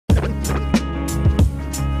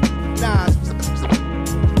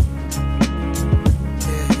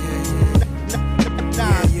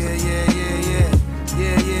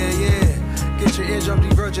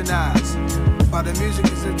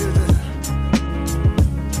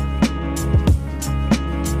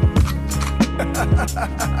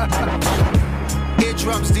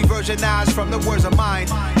diversionized from the words of mine.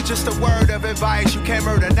 Just a word of advice, you can't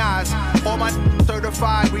murder Nas. All my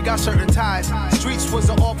certified, we got certain ties. Streets was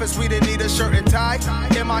the office, we didn't need a shirt and tie.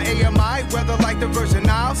 M.I.A.M.I, weather like the Virgin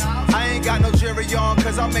Isles. I ain't got no jury on,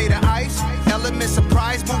 cause I made of ice. Element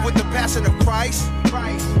surprise, move with the passion of Christ.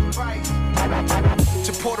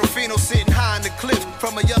 To Portofino sitting high on the cliff.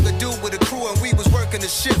 From a younger dude with a crew and we was working the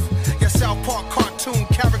shift. Yeah, South Park cartoon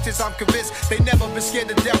characters, I'm convinced they never been scared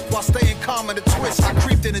to death while staying calm in the twist. I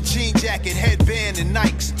creeped in a jean jacket, headband and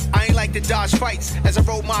Nikes. I ain't like to dodge fights as I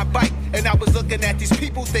rode my bike. And I was looking at these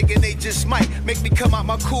people thinking they just might make me come out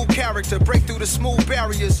my cool character, break through the smooth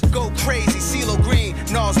barriers, go crazy, CeeLo Green,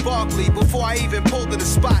 Nas Barkley. Before I even pulled to the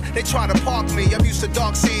spot, they try to park me. I'm used to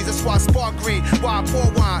dark seas, that's why I spark green. Why I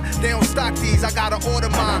pour wine, they don't stock these, I gotta order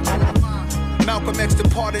mine. Malcolm X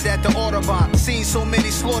departed at the Audubon. Seen so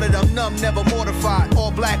many slaughtered, I'm numb, never mortified.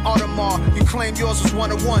 All black Audemars, you claim yours was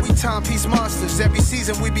 101. We timepiece monsters, every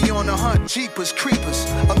season we be on the hunt. Jeepers, creepers,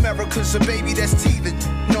 America's a baby that's teething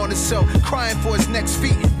on itself, crying for its next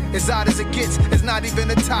feet. As odd as it gets, it's not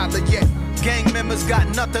even a toddler yet. Gang members got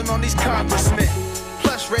nothing on these congressmen.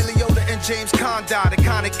 Plus Ray Liotta and James Conrad,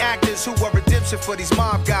 iconic actors who were redemption for these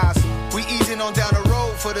mob guys. We easing on down the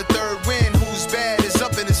road for the third win. Who's bad is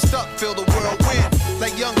up and is stuck, feel the whirlwind.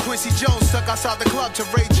 Like young Quincy Jones stuck outside the club to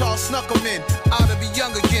Ray Charles snuck him in. Ought to be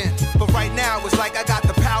young again, but right now it's like I got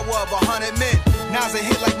the power of 100 men. Now's a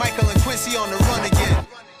hit like Michael and Quincy on the run again.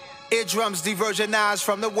 Eardrums diversionized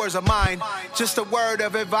from the words of mine. Just a word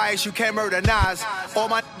of advice, you can't murder Nas. All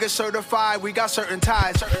my niggas certified, we got certain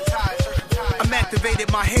ties. I'm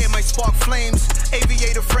activated, my hair might spark flames.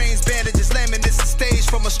 Aviator frames, bandages, laminates the stage.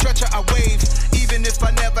 From a stretcher I wave. Even if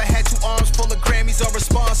I never had 2 arms full of Grammys or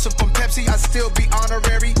responsive from Pepsi, I'd still be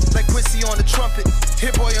honorary. Like Quincy on the trumpet,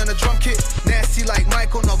 Hit Boy on the drum kit. Nasty like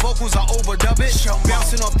Michael, no vocals, I overdub it.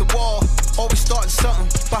 Bouncing off the wall, always starting something.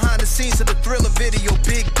 Behind the scenes of the Thriller video,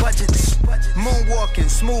 big budgets. Moonwalking,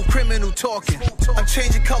 smooth criminal talking. I'm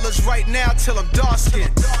changing colors right now till I'm dark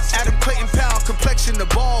skinned. Adam Clayton Powell, complexion the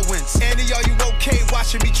Baldwins. Andy, are you okay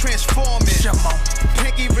watching me transforming?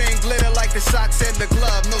 Pinky ring glitter like the socks and the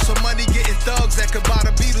glove. Know some money getting thugs that could buy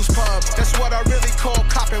the Beatles pub. That's what I really call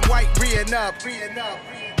copping white, re-ing up.